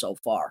career so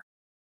far.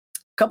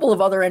 A couple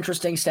of other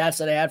interesting stats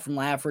that I had from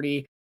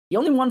Lafferty. He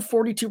only won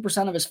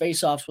 42% of his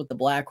faceoffs with the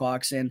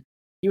Blackhawks, and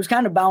he was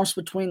kind of bounced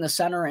between the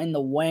center and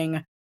the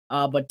wing,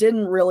 but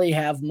didn't really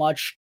have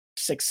much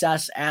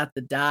success at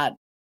the dot.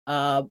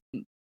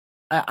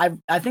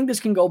 I think this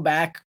can go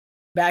back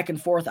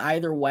and forth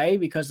either way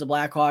because the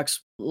Blackhawks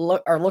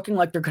are looking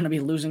like they're going to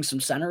be losing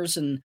some centers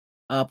and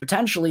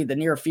potentially the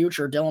near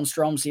future. Dylan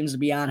Strome seems to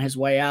be on his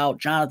way out.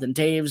 Jonathan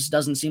Toews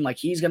doesn't seem like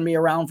he's going to be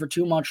around for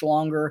too much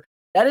longer.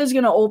 That is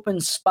going to open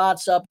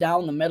spots up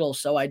down the middle,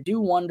 so I do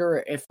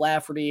wonder if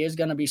Lafferty is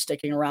going to be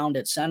sticking around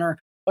at center.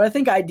 But I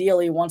think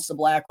ideally, once the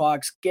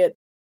Blackhawks get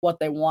what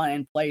they want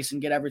in place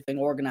and get everything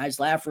organized,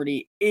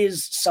 Lafferty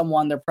is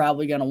someone they're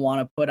probably going to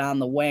want to put on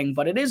the wing.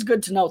 But it is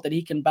good to note that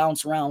he can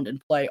bounce around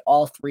and play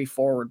all three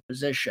forward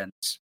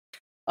positions.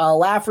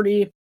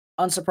 Lafferty,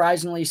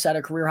 unsurprisingly, set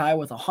a career high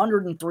with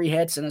 103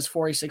 hits in his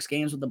 46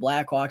 games with the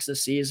Blackhawks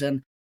this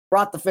season.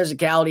 Brought the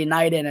physicality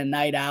night in and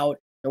night out.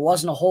 There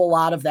wasn't a whole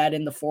lot of that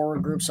in the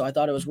forward group, so I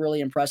thought it was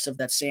really impressive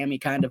that Sammy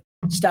kind of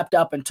stepped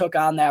up and took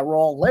on that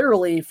role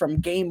literally from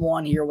game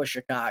one here with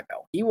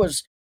Chicago. He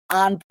was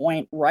on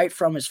point right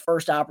from his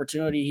first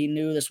opportunity. He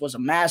knew this was a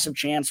massive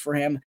chance for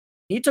him.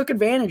 He took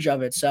advantage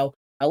of it, so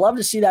I love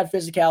to see that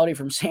physicality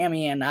from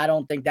Sammy, and I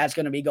don't think that's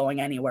going to be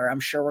going anywhere. I'm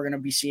sure we're going to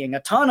be seeing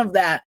a ton of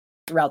that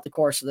throughout the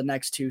course of the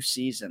next two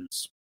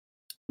seasons.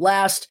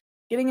 Last,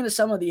 getting into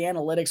some of the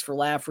analytics for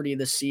Lafferty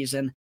this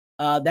season,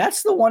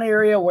 that's the one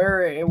area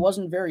where it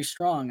wasn't very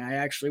strong. I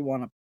actually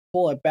want to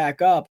pull it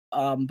back up,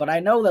 but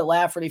I know that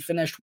Lafferty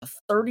finished with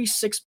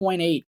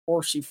 36.8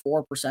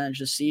 Corsi-4 percentage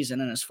this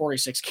season in his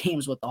 46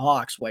 games with the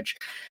Hawks, which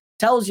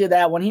tells you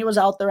that when he was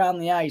out there on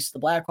the ice, the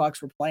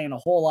Blackhawks were playing a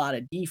whole lot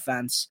of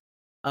defense.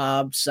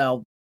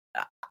 So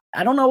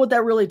I don't know what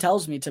that really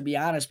tells me, to be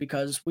honest,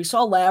 because we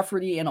saw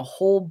Lafferty in a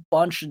whole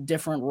bunch of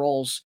different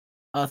roles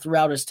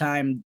throughout his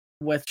time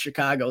with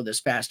Chicago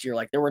this past year.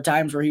 Like, there were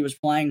times where he was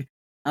playing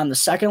on the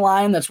second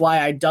line. That's why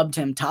I dubbed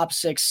him Top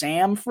Six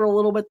Sam for a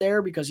little bit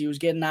there, because he was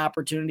getting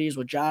opportunities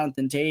with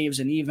Jonathan Toews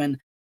and even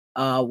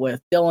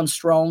with Dylan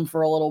Strome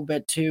for a little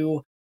bit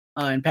too,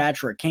 and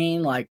Patrick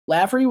Kane. Like,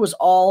 Lafferty was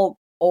all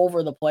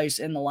over the place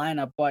in the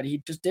lineup, but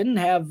he just didn't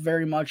have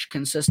very much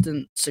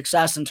consistent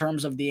success in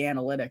terms of the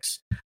analytics.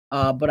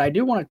 But I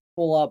do want to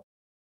pull up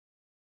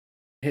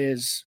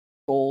his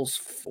goals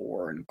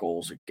for and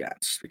goals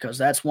against, because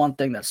that's one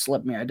thing that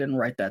slipped me. I didn't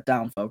write that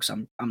down, folks.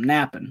 I'm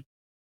napping.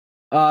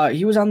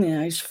 He was on the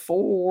ice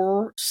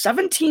for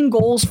 17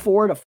 goals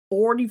for to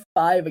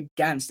 45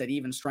 against at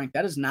even strength.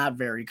 That is not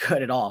very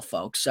good at all,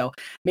 folks. So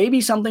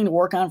maybe something to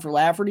work on for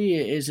Lafferty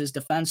is his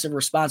defensive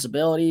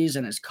responsibilities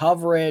and his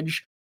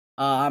coverage.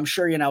 I'm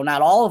sure,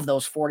 not all of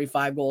those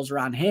 45 goals are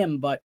on him,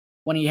 but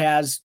when he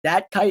has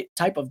that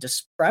type of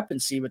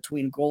discrepancy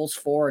between goals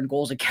for and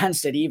goals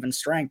against at even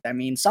strength, I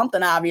mean,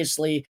 something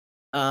obviously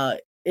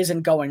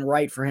isn't going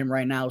right for him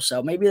right now.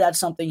 So maybe that's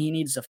something he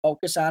needs to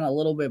focus on a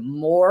little bit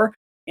more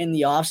in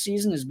the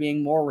offseason, is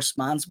being more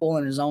responsible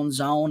in his own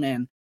zone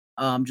and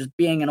just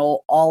being an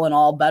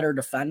all-in-all better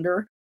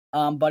defender.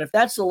 But if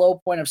that's the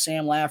low point of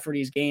Sam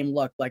Lafferty's game,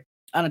 look, like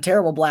on a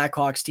terrible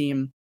Blackhawks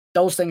team,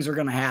 those things are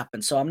going to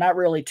happen. So I'm not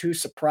really too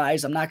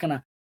surprised. I'm not going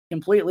to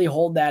completely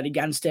hold that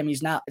against him.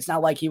 It's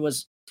not like he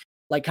was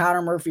like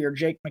Connor Murphy or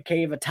Jake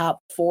McCabe, a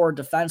top four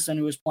defenseman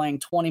who was playing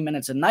 20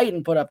 minutes a night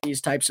and put up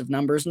these types of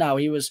numbers. No,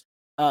 he was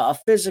a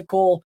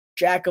physical,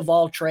 jack of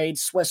all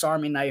trades, Swiss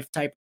Army knife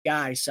type of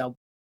guy. So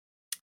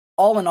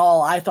all in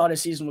all, I thought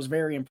his season was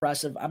very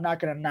impressive. I'm not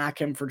going to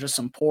knock him for just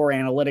some poor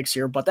analytics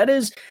here, but that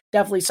is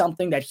definitely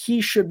something that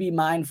he should be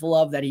mindful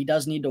of, that he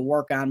does need to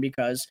work on,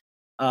 because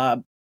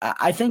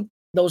I think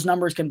those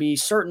numbers can be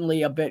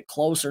certainly a bit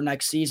closer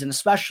next season,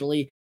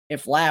 especially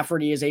if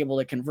Lafferty is able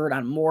to convert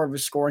on more of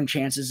his scoring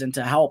chances and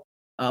to help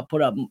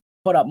put up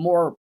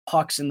more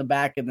pucks in the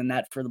back of the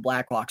net for the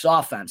Blackhawks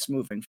offense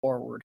moving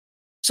forward.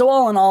 So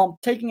all in all,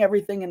 taking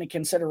everything into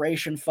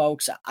consideration,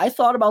 folks, I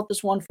thought about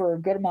this one for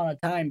a good amount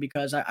of time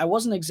because I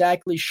wasn't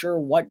exactly sure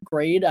what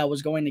grade I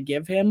was going to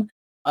give him.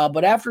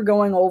 But after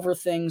going over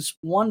things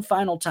one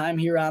final time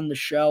here on the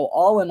show,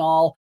 all in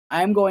all,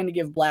 I'm going to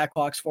give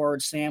Blackhawks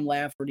forward Sam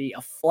Lafferty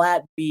a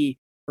flat B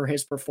for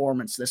his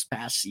performance this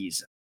past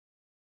season.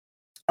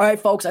 All right,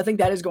 folks, I think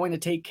that is going to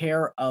take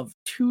care of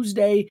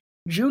Tuesday,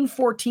 June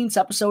 14th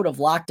episode of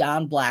Locked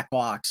On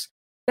Blackhawks.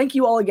 Thank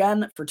you all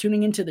again for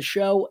tuning into the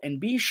show, and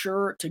be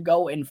sure to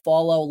go and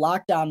follow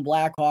Locked On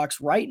Blackhawks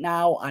right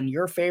now on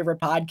your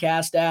favorite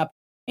podcast app,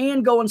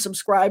 and go and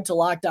subscribe to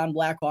Locked On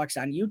Blackhawks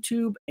on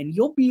YouTube, and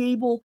you'll be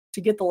able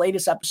to get the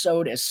latest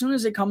episode as soon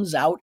as it comes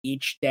out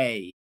each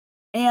day.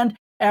 And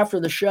after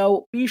the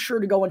show, be sure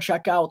to go and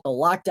check out the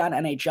Locked On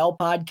NHL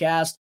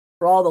podcast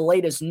for all the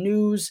latest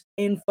news,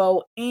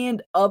 info,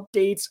 and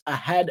updates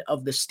ahead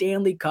of the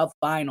Stanley Cup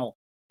Final.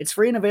 It's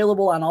free and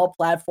available on all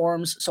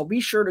platforms, so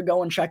be sure to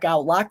go and check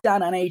out Locked On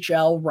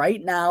NHL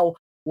right now,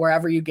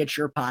 wherever you get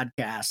your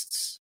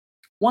podcasts.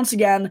 Once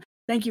again,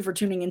 thank you for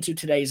tuning into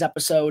today's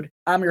episode.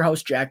 I'm your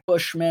host, Jack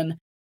Bushman.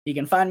 You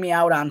can find me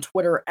out on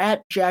Twitter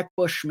at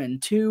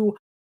JackBushman2,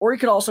 or you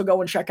could also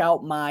go and check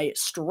out my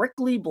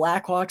Strictly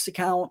Blackhawks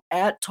account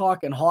at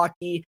Talkin'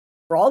 Hockey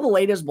for all the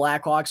latest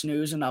Blackhawks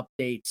news and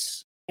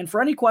updates. And for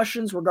any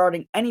questions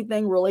regarding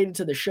anything related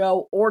to the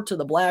show or to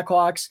the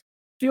Blackhawks,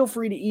 feel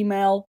free to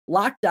email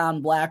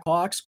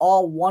LockedOnBlackhawks,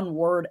 all one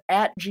word,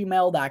 at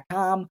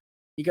gmail.com.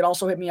 You could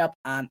also hit me up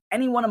on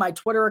any one of my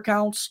Twitter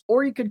accounts,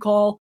 or you could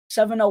call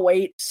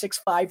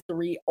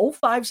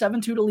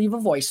 708-653-0572 to leave a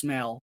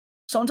voicemail.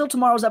 So until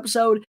tomorrow's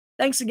episode,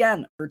 thanks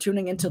again for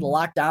tuning into the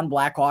Locked On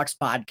Blackhawks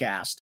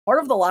podcast,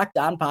 part of the Locked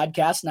On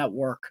Podcast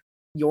Network,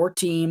 your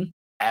team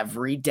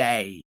every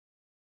day.